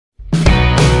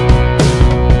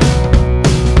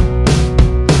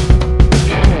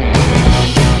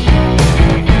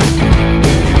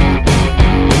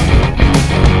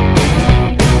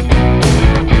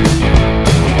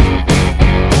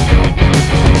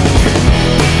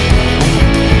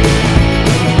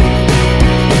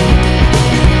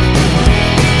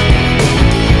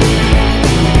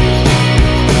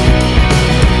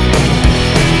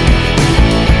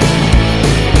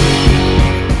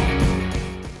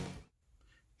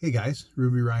Hey guys,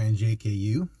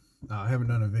 RubiRyanJKU. I haven't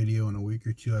done a video in a week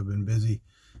or two. I've been busy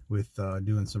with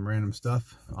doing some random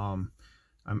stuff. I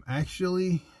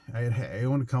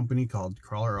own a company called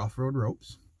Crawler Off-Road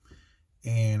Ropes,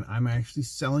 and I'm actually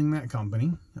selling that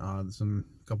company.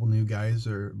 Couple new guys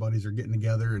or buddies are getting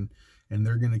together, and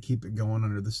they're going to keep it going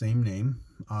under the same name.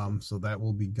 So that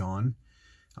will be gone.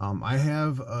 I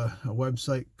have a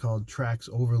website called Tracks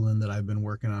Overland that I've been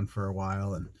working on for a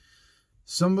while, and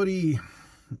somebody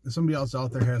else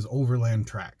out there has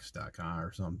overlandtracks.com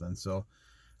or something. So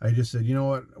I just said, you know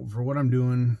what, for what I'm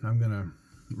doing, I'm gonna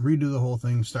redo the whole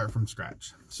thing, start from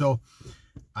scratch. So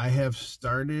I have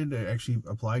started, I actually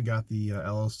applied, got the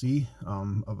LLC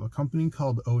of a company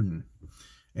called Odin.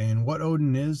 And what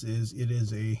Odin is it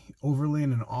is a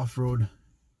overland and off-road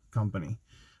company.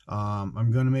 I'm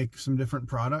going to make some different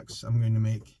products. I'm going to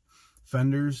make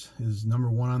fenders, is number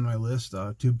one on my list,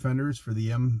 tube fenders for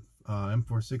the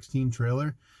M416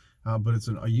 trailer, but it's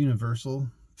a universal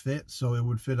fit, so it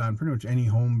would fit on pretty much any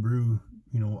homebrew,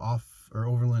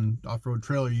 overland off-road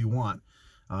trailer you want.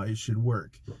 It should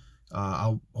work.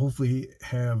 I'll hopefully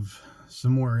have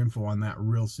some more info on that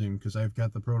real soon, because I've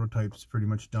got the prototypes pretty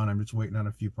much done. I'm just waiting on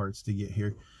a few parts to get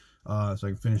here, so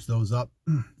I can finish those up.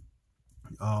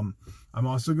 I'm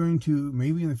also going to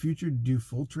maybe in the future do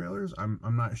full trailers. I'm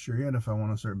not sure yet if I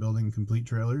want to start building complete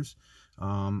trailers.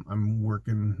 I'm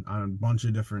working on a bunch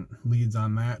of different leads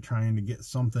on that, trying to get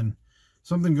something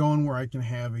going where I can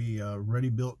have a ready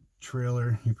built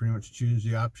trailer. You pretty much choose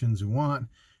the options you want,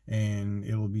 and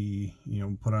it'll be,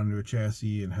 put onto a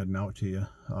chassis and heading out to you.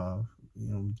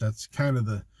 That's kind of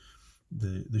the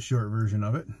short version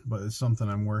of it, but it's something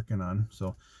I'm working on.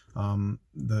 So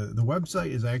the website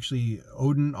is actually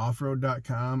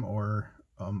odinoffroad.com or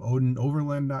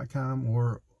odinoverland.com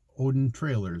or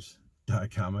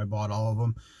odintrailers.com. I bought all of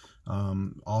them.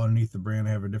 All underneath the brand,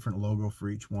 I have a different logo for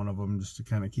each one of them, just to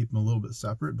kind of keep them a little bit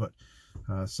separate, but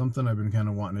something I've been kind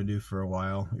of wanting to do for a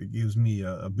while. It gives me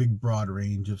a big broad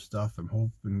range of stuff. I'm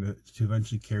hoping to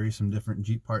eventually carry some different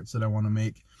Jeep parts that I want to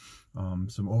make,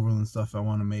 some overland stuff I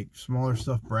want to make, smaller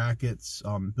stuff, brackets,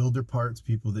 builder parts,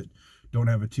 people that don't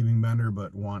have a tubing bender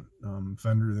but want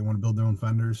fender, they want to build their own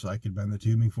fenders, so I could bend the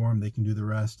tubing for them, they can do the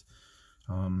rest.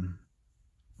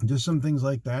 Just some things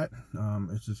like that.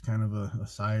 It's just kind of a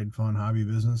side fun hobby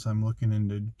business I'm looking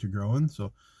into growing.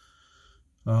 So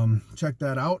check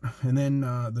that out. And then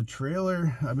the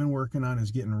trailer I've been working on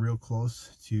is getting real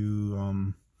close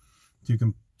to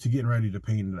getting ready to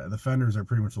paint it. The fenders are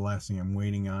pretty much the last thing I'm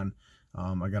waiting on.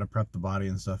 I got to prep the body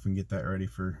and stuff and get that ready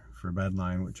for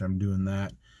bedline, which I'm doing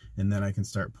that, and then I can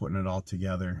start putting it all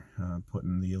together,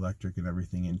 putting the electric and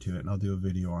everything into it, and I'll do a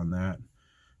video on that.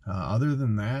 Other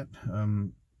than that,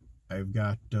 I've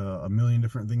got a million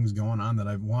different things going on that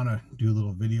I want to do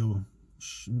little video,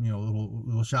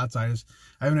 little shots. I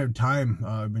haven't had time.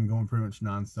 I've been going pretty much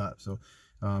nonstop. So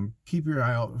keep your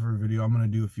eye out for a video. I'm going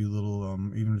to do a few little,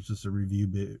 even if it's just a review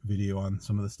video on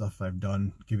some of the stuff I've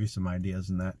done, give you some ideas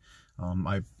in that.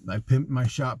 I pimped my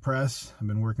shop press. I've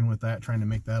been working with that, trying to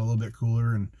make that a little bit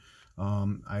cooler. And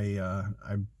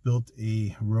I built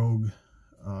a Rogue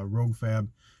Fab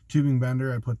tubing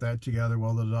bender. I put that together,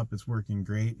 welded it up. It's working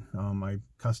great. I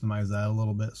customized that a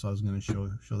little bit, so I was going to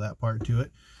show that part to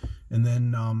it. And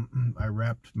then I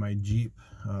wrapped my Jeep,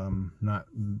 not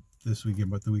this weekend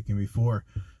but the weekend before.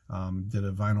 Did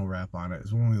a vinyl wrap on it.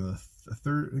 It's only the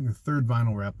third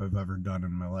vinyl wrap I've ever done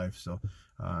in my life, so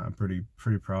I'm pretty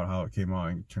proud how it came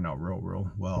out. It turned out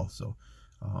real well. So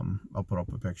I'll put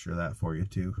up a picture of that for you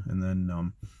too. And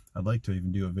then I'd like to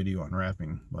even do a video on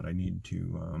wrapping, but I need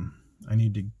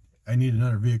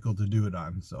another vehicle to do it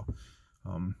on. So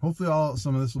hopefully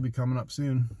some of this will be coming up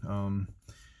soon.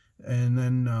 And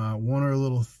then one other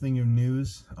little thing of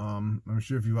news. I'm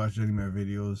sure if you watched any of my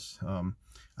videos,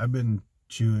 I've been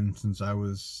chewing since I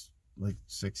was like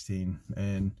 16,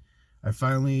 and I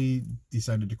finally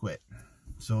decided to quit.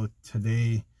 So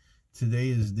today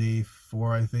is day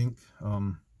 4, I think,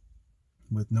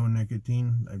 with no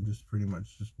nicotine. I just pretty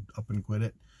much just up and quit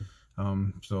it.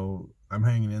 So I'm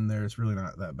hanging in there. It's really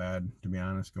not that bad, to be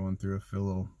honest. Going through, I feel a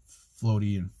little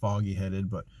floaty and foggy headed,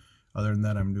 but other than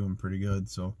that, I'm doing pretty good.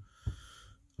 So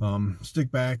stick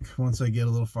back. Once I get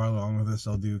a little far along with this,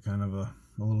 I'll do kind of a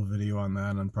little video on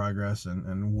that, on progress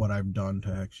and what I've done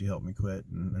to actually help me quit,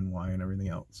 and why and everything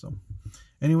else. So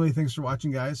anyway, thanks for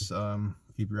watching, guys.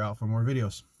 Keep your eye out for more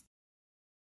videos.